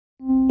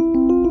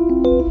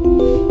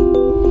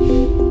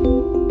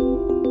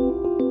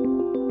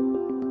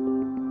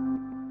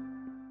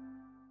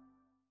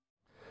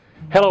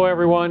Hello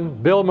everyone,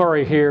 Bill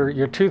Murray here,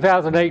 your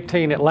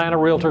 2018 Atlanta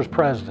Realtors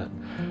President.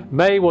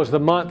 May was the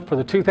month for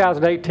the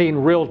 2018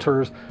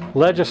 Realtors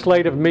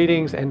Legislative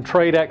Meetings and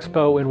Trade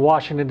Expo in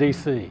Washington,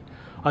 D.C.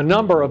 A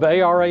number of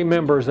ARA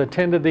members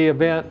attended the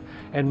event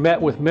and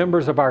met with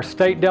members of our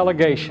state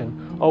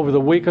delegation over the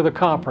week of the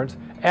conference,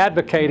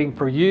 advocating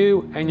for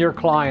you and your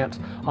clients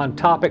on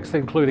topics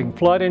including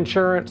flood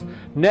insurance,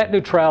 net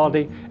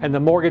neutrality, and the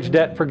mortgage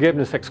debt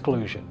forgiveness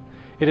exclusion.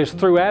 It is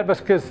through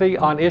advocacy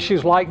on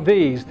issues like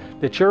these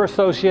that your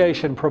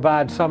association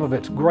provides some of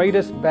its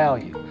greatest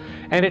value,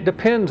 and it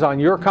depends on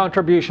your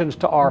contributions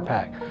to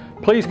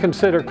RPAC. Please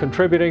consider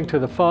contributing to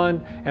the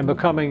fund and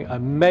becoming a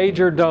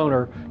major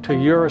donor to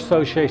your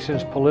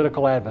association's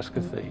political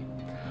advocacy.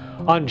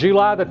 On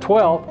July the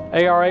 12th,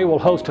 ARA will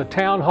host a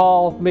town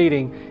hall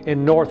meeting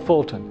in North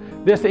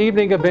Fulton. This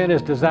evening event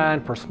is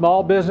designed for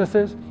small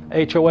businesses,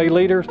 HOA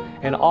leaders,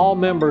 and all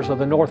members of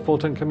the North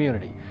Fulton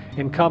community,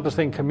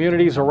 encompassing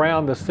communities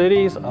around the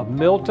cities of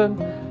Milton,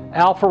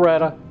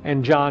 Alpharetta,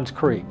 and Johns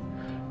Creek,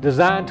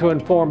 designed to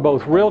inform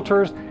both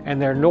realtors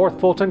and their North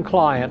Fulton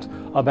clients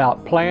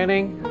about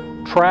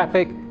planning,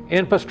 traffic,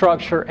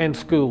 infrastructure, and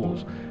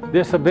schools.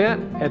 This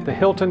event at the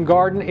Hilton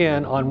Garden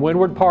Inn on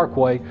Windward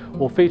Parkway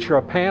will feature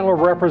a panel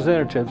of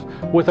representatives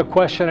with a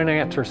question and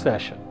answer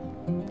session.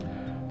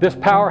 This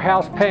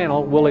powerhouse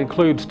panel will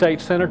include State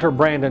Senator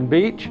Brandon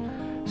Beach,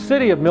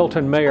 City of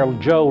Milton Mayor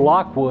Joe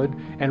Lockwood,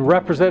 and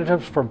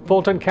representatives from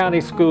Fulton County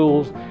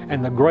Schools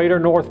and the Greater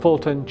North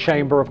Fulton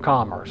Chamber of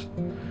Commerce.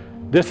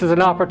 This is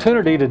an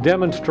opportunity to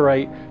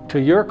demonstrate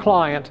to your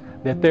clients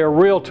that their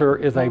realtor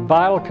is a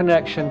vital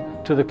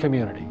connection to the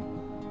community.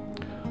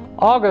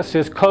 August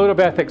is Code of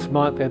Ethics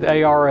Month at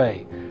ARA.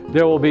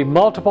 There will be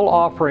multiple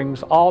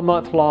offerings all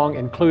month long,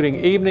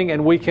 including evening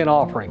and weekend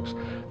offerings.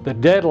 The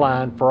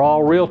deadline for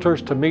all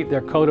realtors to meet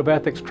their Code of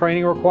Ethics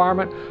training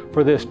requirement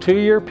for this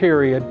 2-year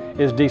period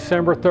is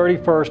December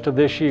 31st of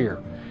this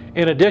year.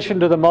 In addition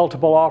to the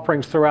multiple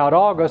offerings throughout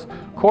August,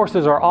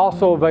 courses are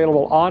also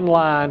available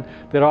online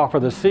that offer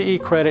the CE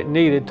credit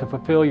needed to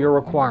fulfill your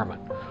requirement.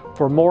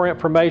 For more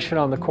information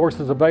on the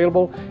courses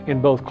available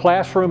in both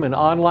classroom and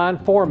online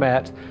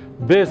formats,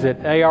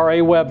 visit ARA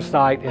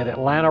website at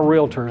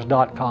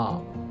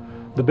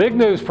atlantarealtors.com. The big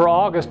news for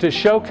August is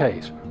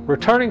Showcase,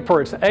 returning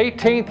for its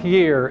 18th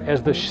year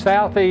as the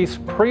Southeast's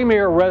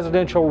premier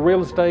residential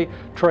real estate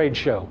trade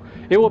show.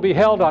 It will be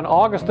held on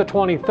August the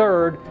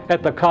 23rd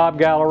at the Cobb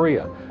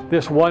Galleria.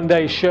 This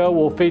one-day show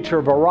will feature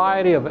a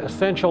variety of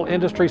essential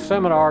industry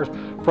seminars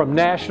from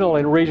national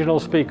and regional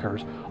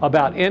speakers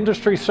about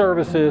industry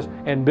services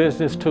and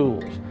business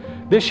tools.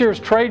 This year's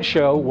trade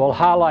show will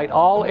highlight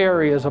all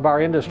areas of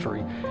our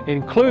industry,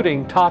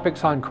 including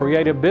topics on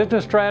creative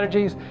business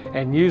strategies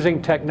and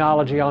using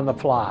technology on the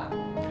fly.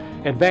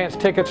 Advance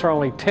tickets are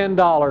only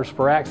 $10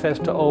 for access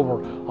to over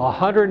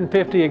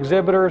 150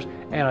 exhibitors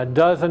and a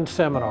dozen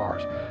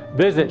seminars.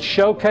 Visit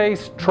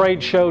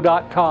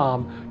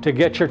showcasetradeshow.com to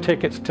get your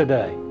tickets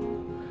today.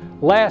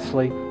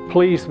 Lastly,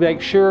 please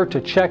make sure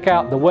to check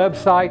out the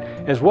website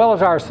as well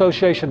as our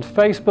association's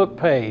Facebook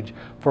page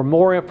for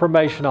more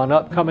information on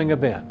upcoming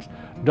events.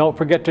 Don't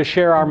forget to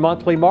share our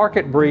monthly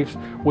market briefs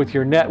with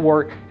your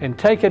network and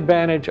take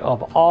advantage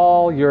of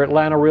all your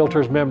Atlanta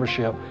Realtors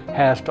membership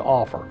has to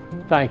offer.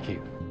 Thank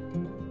you.